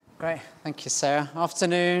Great. Thank you, Sarah.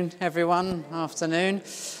 Afternoon, everyone. Afternoon.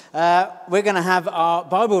 We're going to have our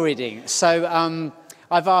Bible reading. So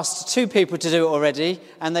I've asked two people to do it already,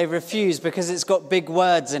 and they refused because it's got big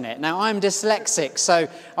words in it. Now, I'm dyslexic, so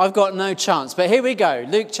I've got no chance. But here we go.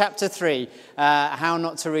 Luke chapter 3, how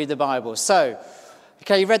not to read the Bible. So,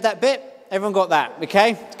 okay, you read that bit? Everyone got that,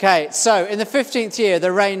 okay? Okay, so in the 15th year,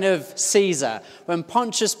 the reign of Caesar, when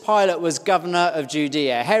Pontius Pilate was governor of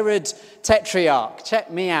Judea, Herod Tetrarch, check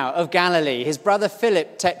me out, of Galilee, his brother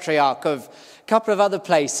Philip Tetrarch of a couple of other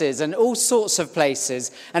places and all sorts of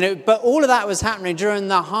places. But all of that was happening during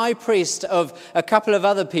the high priest of a couple of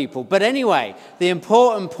other people. But anyway, the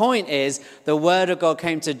important point is the word of God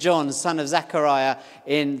came to John, son of Zechariah,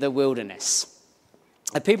 in the wilderness.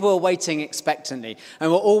 The people were waiting expectantly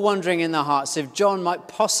and were all wondering in their hearts if John might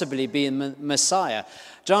possibly be the Messiah.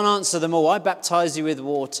 John answered them all, I baptize you with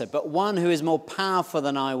water, but one who is more powerful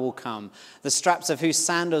than I will come, the straps of whose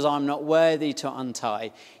sandals I'm not worthy to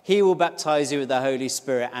untie. He will baptize you with the Holy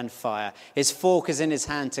Spirit and fire. His fork is in his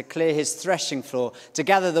hand to clear his threshing floor, to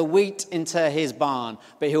gather the wheat into his barn,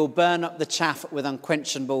 but he will burn up the chaff with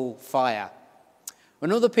unquenchable fire.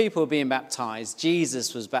 When all the people were being baptized,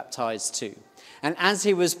 Jesus was baptized too. And as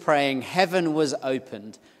he was praying, heaven was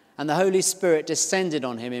opened, and the Holy Spirit descended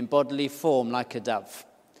on him in bodily form like a dove.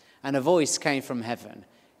 And a voice came from heaven,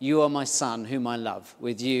 you are my son, whom I love.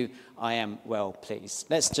 With you I am well pleased.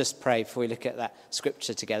 Let's just pray before we look at that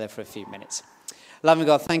scripture together for a few minutes. Loving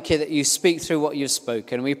God, thank you that you speak through what you've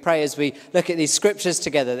spoken. We pray as we look at these scriptures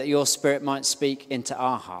together that your Spirit might speak into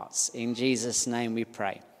our hearts. In Jesus' name we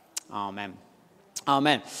pray. Amen.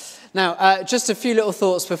 Amen. Now, just a few little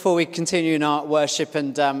thoughts before we continue in our worship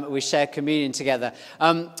and we share communion together.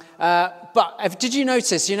 But did you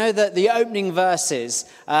notice, that the opening verses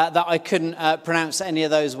that I couldn't pronounce any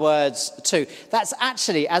of those words to? That's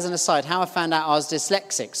actually, as an aside, how I found out I was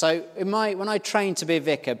dyslexic. So when I trained to be a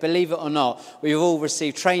vicar, believe it or not, we've all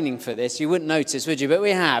received training for this. You wouldn't notice, would you? But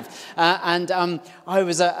we have. I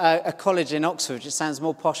was at a college in Oxford, which sounds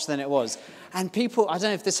more posh than it was. And people, I don't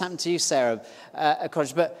know if this happened to you, Sarah, at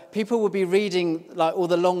college, but people would be reading like all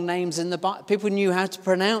the long names in the Bible. People knew how to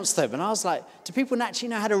pronounce them. And I was like, do people actually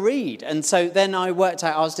know how to read? And so then I worked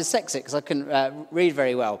out I was dyslexic because I couldn't read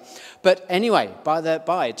very well. But anyway,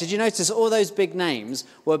 did you notice all those big names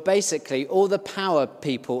were basically all the power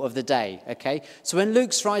people of the day, okay? So when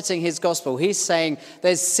Luke's writing his gospel, he's saying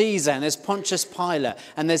there's Caesar and there's Pontius Pilate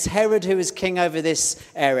and there's Herod who was king over this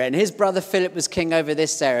area and his brother Philip was king over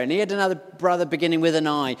this area and he had another brother beginning with an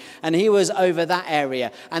I, and he was over that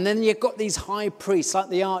area. And then you've got these high priests like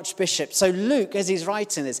the archbishop. So Luke, as he's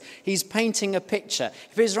writing this, he's painting a picture.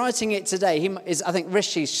 If he's writing it today, he is, I think,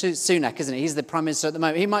 Rishi Sunak, isn't he? He's the prime minister at the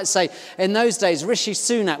moment. He might say, in those days, Rishi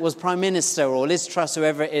Sunak was prime minister, or Liz Truss,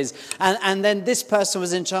 whoever it is. And then this person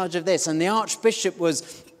was in charge of this, and the archbishop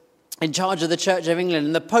was in charge of the Church of England,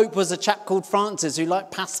 and the Pope was a chap called Francis who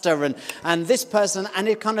liked pasta, and this person, and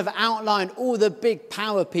it kind of outlined all the big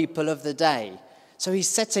power people of the day. So he's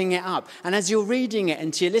setting it up. And as you're reading it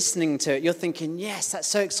and you're listening to it, you're thinking, yes, that's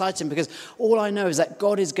so exciting because all I know is that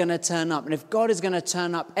God is going to turn up. And if God is going to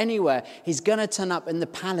turn up anywhere, he's going to turn up in the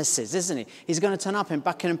palaces, isn't he? He's going to turn up in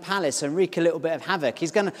Buckingham Palace and wreak a little bit of havoc.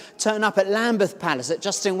 He's going to turn up at Lambeth Palace, at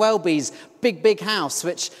Justin Welby's big house,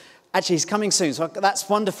 which... Actually, he's coming soon, so that's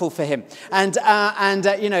wonderful for him. And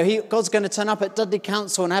God's going to turn up at Dudley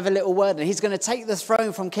Council and have a little word, and he's going to take the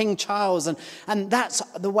throne from King Charles, and that's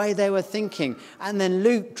the way they were thinking. And then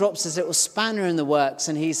Luke drops his little spanner in the works,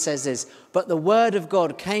 and he says this, but the word of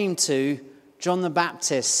God came to John the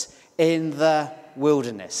Baptist in the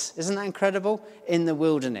wilderness. Isn't that incredible? In the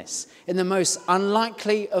wilderness. In the most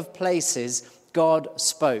unlikely of places, God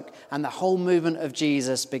spoke, and the whole movement of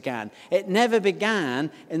Jesus began. It never began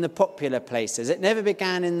in the popular places. It never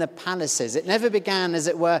began in the palaces. It never began, as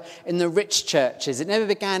it were, in the rich churches. It never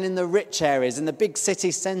began in the rich areas, in the big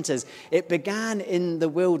city centres. It began in the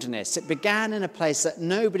wilderness. It began in a place that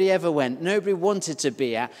nobody ever went, nobody wanted to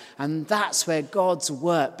be at, and that's where God's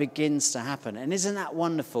work begins to happen. And isn't that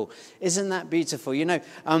wonderful? Isn't that beautiful?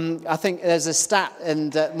 I think there's a stat,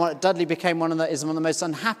 and Dudley became one of the most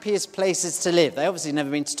unhappiest places to live. They obviously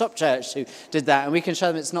never been to Top Church who did that, and we can show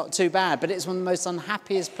them it's not too bad, but it's one of the most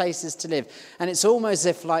unhappiest places to live. And it's almost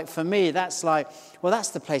as if, like, for me, that's like, well, that's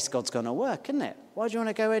the place God's going to work, isn't it? Why do you want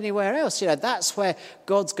to go anywhere else? That's where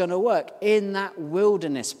God's going to work, in that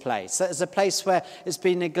wilderness place. That is a place where it's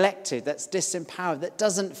been neglected, that's disempowered, that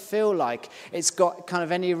doesn't feel like it's got kind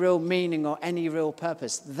of any real meaning or any real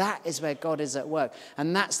purpose. That is where God is at work.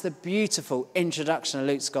 And that's the beautiful introduction of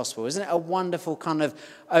Luke's gospel. Isn't it a wonderful kind of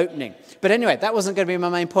opening? But anyway, that wasn't going to be my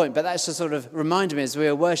main point, but that's just sort of reminded me as we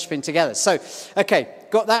were worshipping together. So, okay,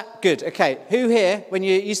 got that? Good. Okay, who here, when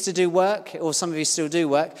you used to do work, or some of you still do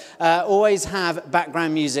work, always have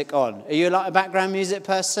background music on? Are you like a background music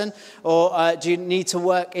person, or do you need to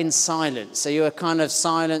work in silence? Are you a kind of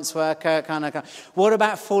silence worker? What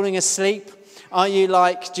about falling asleep? Are you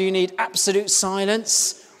like, do you need absolute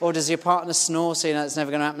silence? Or does your partner snore, so you know it's never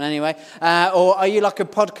going to happen anyway? Or are you like a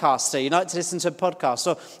podcaster? You like to listen to a podcast?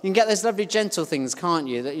 Or you can get those lovely gentle things, can't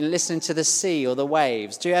you? That you're listening to the sea or the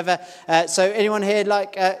waves. Do you ever... so anyone here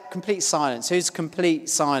like complete silence? Who's complete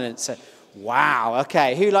silence? Wow,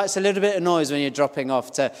 okay. Who likes a little bit of noise when you're dropping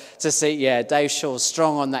off to see? Yeah, Dave Shaw's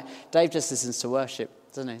strong on that. Dave just listens to worship,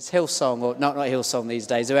 doesn't he? It's Hillsong, or not Hillsong these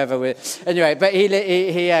days, whoever we're... Anyway, but he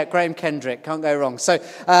Graham Kendrick, can't go wrong. So...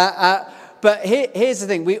 But here's the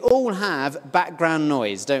thing, we all have background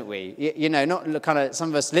noise, don't we? You know, not kind of some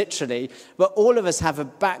of us literally, but all of us have a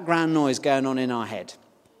background noise going on in our head.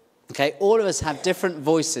 Okay, all of us have different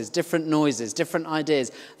voices, different noises, different ideas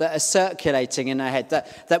that are circulating in our head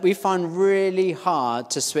that we find really hard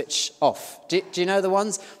to switch off. Do you know the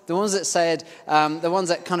ones? The ones that said, the ones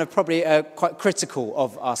that kind of probably are quite critical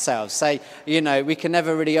of ourselves. Say, you know, we can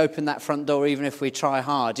never really open that front door even if we try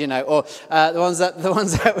hard. You know, or the ones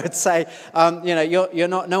that would say, you know, you're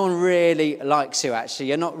not. No one really likes you. Actually,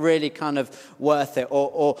 you're not really kind of worth it.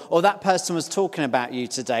 Or that person was talking about you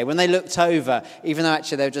today when they looked over, even though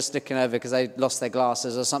actually they were just looking over because they lost their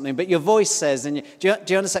glasses or something. But your voice says, and do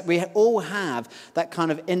you understand? We all have that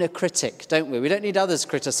kind of inner critic, don't we? We don't need others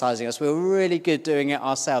criticizing us. We're really good doing it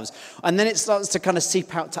ourselves. And then it starts to kind of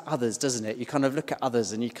seep out to others, doesn't it? You kind of look at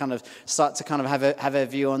others and you kind of start to kind of have a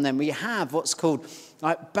view on them. We have what's called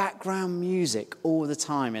like background music all the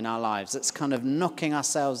time in our lives that's kind of knocking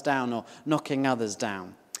ourselves down or knocking others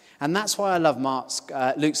down. And that's why I love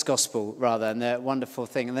Luke's gospel, rather, and the wonderful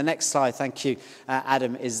thing. And the next slide, thank you,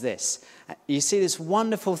 Adam, is this. You see this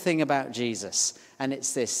wonderful thing about Jesus, and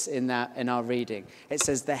it's this in our reading. It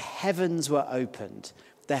says, the heavens were opened.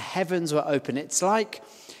 The heavens were open. It's like,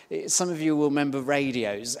 some of you will remember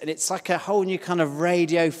radios, and it's like a whole new kind of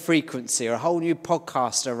radio frequency or a whole new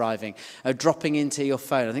podcast arriving, dropping into your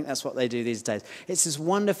phone. I think that's what they do these days. It's this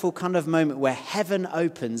wonderful kind of moment where heaven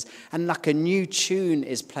opens and like a new tune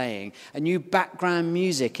is playing, a new background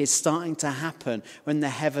music is starting to happen when the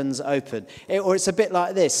heavens open. Or it's a bit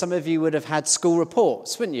like this. Some of you would have had school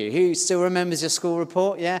reports, wouldn't you? Who still remembers your school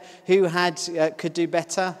report? Yeah. Who had could do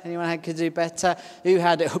better? Anyone had could do better? Who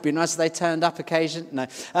had it would be nice if they turned up occasion? No.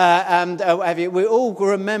 We all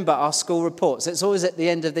remember our school reports. It's always at the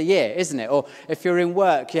end of the year, isn't it? Or if you're in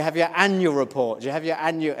work, you have your annual report. You have your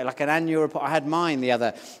an annual report. I had mine the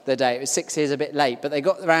other day. It was 6 years a bit late, but they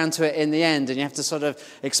got around to it in the end, and you have to sort of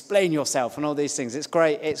explain yourself and all these things. It's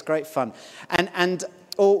great. It's great fun.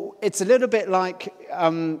 Or it's a little bit like,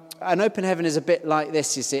 an open heaven is a bit like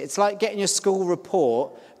this, you see. It's like getting your school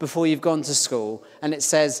report before you've gone to school, and it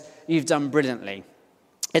says, you've done brilliantly.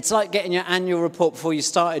 It's like getting your annual report before you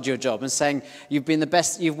started your job and saying you've been the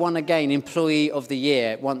best, you've won again, employee of the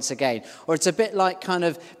year once again. Or it's a bit like kind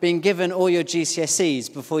of being given all your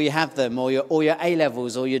GCSEs before you have them, or your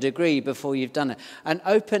A-levels or your degree before you've done it. An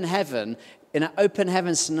open heaven, in an open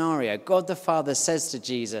heaven scenario, God the Father says to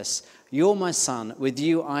Jesus, you're my son, with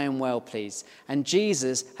you I am well pleased. And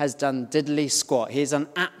Jesus has done diddly squat. He's done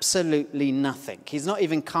absolutely nothing. He's not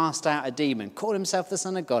even cast out a demon, called himself the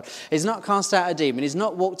Son of God. He's not cast out a demon. He's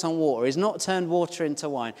not walked on water. He's not turned water into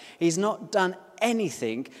wine. He's not done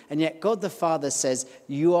anything. And yet God the Father says,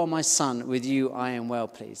 you are my son, with you I am well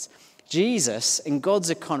pleased. Jesus, in God's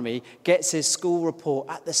economy, gets his school report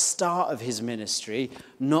at the start of his ministry,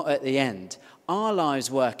 not at the end. Our lives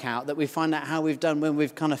work out that we find out how we've done when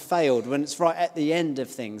we've kind of failed, when it's right at the end of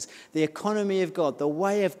things. The economy of God, the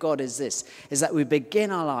way of God is this, is that we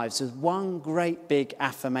begin our lives with one great big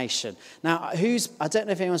affirmation. Now, I don't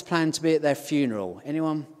know if anyone's planning to be at their funeral.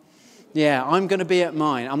 Anyone? Yeah, I'm going to be at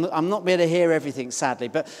mine. I'm not going to hear everything, sadly.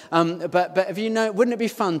 But if you know, wouldn't it be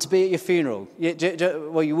fun to be at your funeral?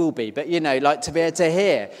 Well, you will be, but like to be able to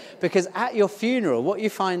hear. Because at your funeral, what you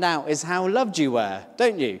find out is how loved you were,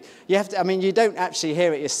 don't you? You have to. I mean, you don't actually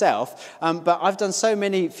hear it yourself. But I've done so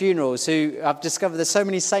many funerals I've discovered there's so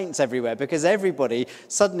many saints everywhere, because everybody,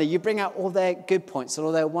 suddenly you bring out all their good points and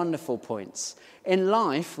all their wonderful points. In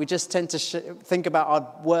life, we just tend to think about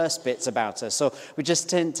our worst bits about us, or we just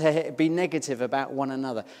tend to be negative about one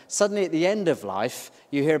another. Suddenly, at the end of life,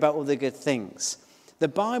 you hear about all the good things. The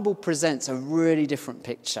Bible presents a really different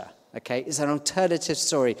picture, okay? It's an alternative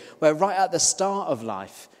story where right at the start of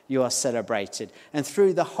life, you are celebrated. And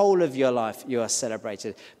through the whole of your life, you are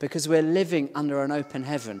celebrated. Because we're living under an open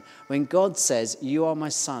heaven. When God says, you are my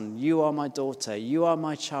son, you are my daughter, you are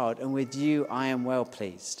my child, and with you I am well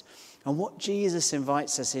pleased. And what Jesus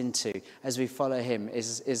invites us into as we follow him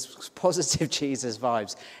is positive Jesus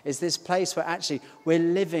vibes. Is this place where actually we're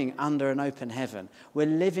living under an open heaven. We're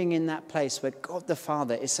living in that place where God the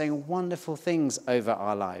Father is saying wonderful things over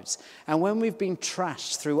our lives. And when we've been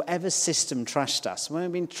trashed through whatever system trashed us, when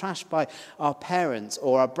we've been trashed by our parents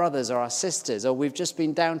or our brothers or our sisters, or we've just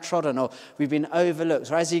been downtrodden or we've been overlooked,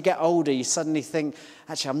 or as you get older you suddenly think,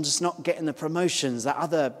 actually I'm just not getting the promotions that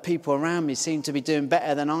other people around me seem to be doing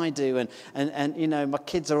better than I do. And you know, my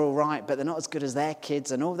kids are all right, but they're not as good as their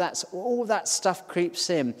kids, and all that stuff creeps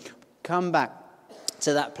in. Come back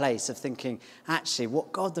to that place of thinking, actually,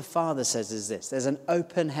 what God the Father says is this. There's an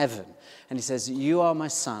open heaven, and he says, you are my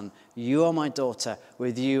son, you are my daughter,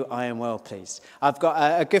 with you I am well pleased. I've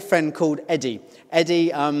got a good friend called Eddie.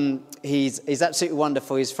 Eddie, he's absolutely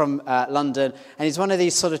wonderful. He's from London, and he's one of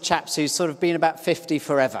these sort of chaps who's sort of been about 50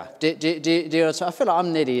 forever. I feel like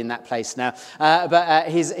I'm nearly in that place now, but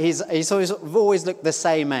he's always looked the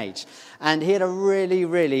same age. And he had a really,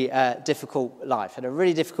 really difficult life, had a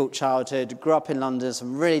really difficult childhood, grew up in London,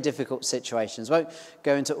 some really difficult situations. Won't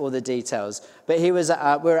go into all the details. But we were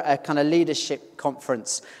at a kind of leadership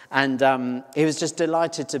conference, and he was just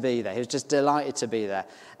delighted to be there. He was just delighted to be there.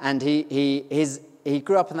 And he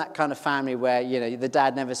grew up in that kind of family where, you know, the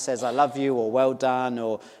dad never says, I love you, or well done,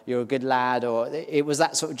 or you're a good lad, or it was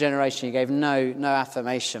that sort of generation. He gave no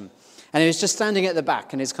affirmation. And he was just standing at the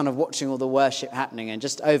back, and he's kind of watching all the worship happening and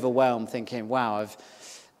just overwhelmed, thinking, wow,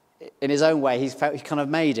 in his own way, he felt he kind of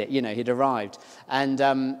made it, you know, he'd arrived.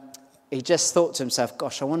 And he just thought to himself,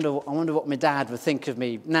 gosh, I wonder what my dad would think of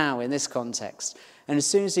me now in this context. And as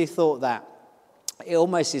soon as he thought that,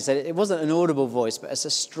 he said, it wasn't an audible voice, but it's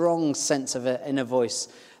a strong sense of an inner voice.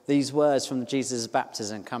 These words from Jesus'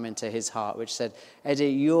 baptism come into his heart, which said, Eddie,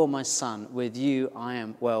 you're my son, with you I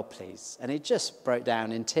am well pleased. And he just broke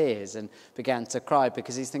down in tears and began to cry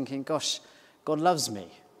because he's thinking, gosh, God loves me.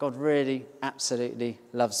 God really, absolutely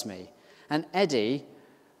loves me. And Eddie,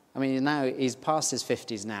 I mean, now he's past his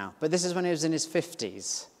 50s now, but this is when he was in his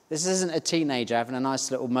 50s. This isn't a teenager having a nice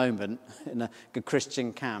little moment in a good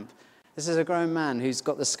Christian camp. This is a grown man who's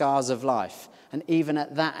got the scars of life. And even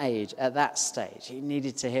at that age, at that stage, he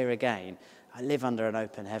needed to hear again, I live under an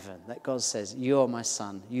open heaven. That God says, you are my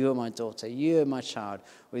son, you are my daughter, you are my child.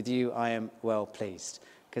 With you I am well pleased.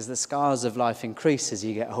 Because the scars of life increase as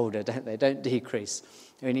you get older, don't they? Don't decrease.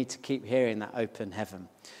 We need to keep hearing that open heaven.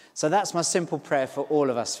 So that's my simple prayer for all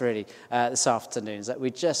of us, really, this afternoon, is that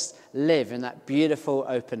we just live in that beautiful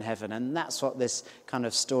open heaven. And that's what this kind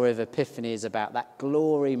of story of Epiphany is about, that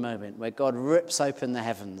glory moment where God rips open the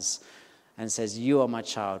heavens and says, you are my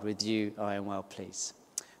child, with you I am well pleased.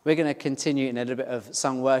 We're going to continue in a little bit of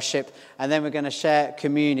sung worship, and then we're going to share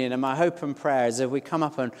communion. And my hope and prayer is if we come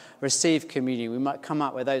up and receive communion, we might come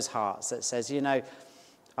up with those hearts that says, you know,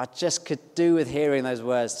 I just could do with hearing those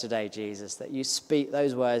words today, Jesus, that you speak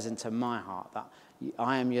those words into my heart, that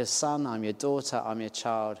I am your son, I'm your daughter, I'm your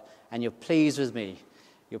child, and you're pleased with me.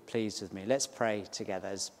 You're pleased with me. Let's pray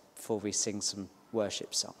together before we sing some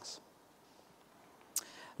worship songs.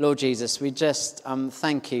 Lord Jesus, we just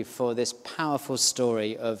thank you for this powerful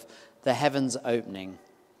story of the heavens opening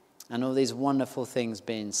and all these wonderful things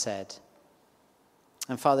being said.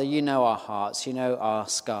 And Father, you know our hearts, you know our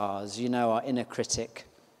scars, you know our inner critic.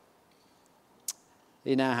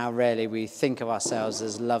 You know how rarely we think of ourselves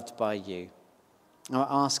as loved by you. And we're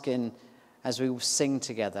asking, as we sing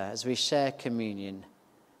together, as we share communion,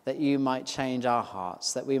 that you might change our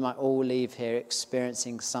hearts, that we might all leave here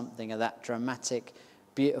experiencing something of that dramatic,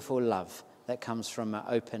 beautiful love that comes from an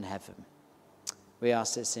open heaven. We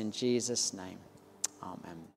ask this in Jesus' name. Amen.